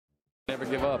Never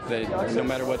give up, no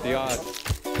matter what the odds.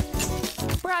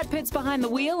 Brad Pitt's behind the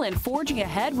wheel and forging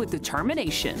ahead with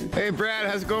determination. Hey Brad,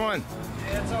 how's it going?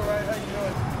 Yeah, it's all right. How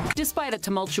you doing? Despite a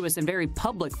tumultuous and very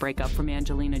public breakup from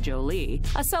Angelina Jolie,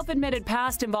 a self-admitted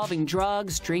past involving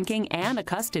drugs, drinking, and a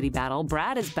custody battle,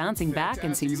 Brad is bouncing back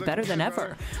and seems better than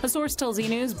ever. A source tells E!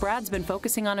 News Brad's been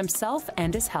focusing on himself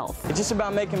and his health. It's just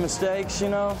about making mistakes, you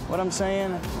know what I'm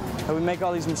saying? That we make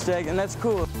all these mistakes, and that's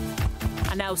cool.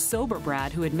 A now sober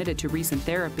Brad, who admitted to recent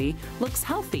therapy, looks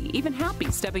healthy, even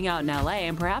happy, stepping out in L.A.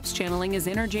 and perhaps channeling his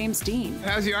inner James Dean.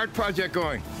 How's the art project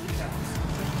going?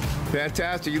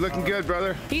 Fantastic. You're looking good,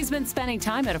 brother. He's been spending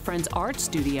time at a friend's art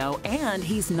studio, and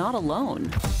he's not alone.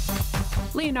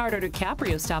 Leonardo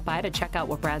DiCaprio stopped by to check out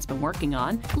what Brad's been working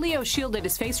on. Leo shielded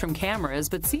his face from cameras,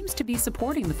 but seems to be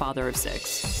supporting the father of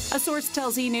 6. A source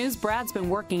tells E! News Brad's been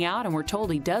working out, and we're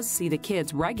told he does see the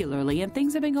kids regularly, and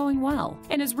things have been going well.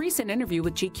 In his recent interview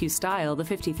with GQ Style, the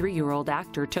 53-year-old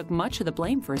actor took much of the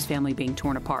blame for his family being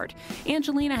torn apart.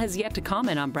 Angelina has yet to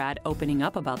comment on Brad opening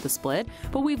up about the split,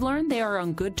 but we've learned they are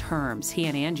on good terms. He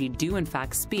and Angie do in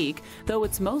fact speak, though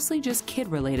it's mostly just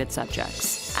kid-related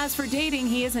subjects. As for dating,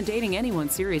 he isn't dating anyone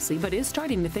seriously, but is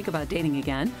starting to think about dating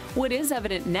again. What is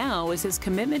evident now is his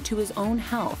commitment to his own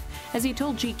health. As he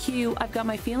told GQ, "I've got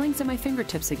my feelings at my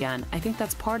fingertips again. I think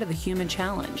that's part of the human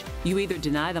challenge. You either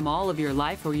deny them all of your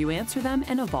life or you answer them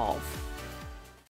and evolve."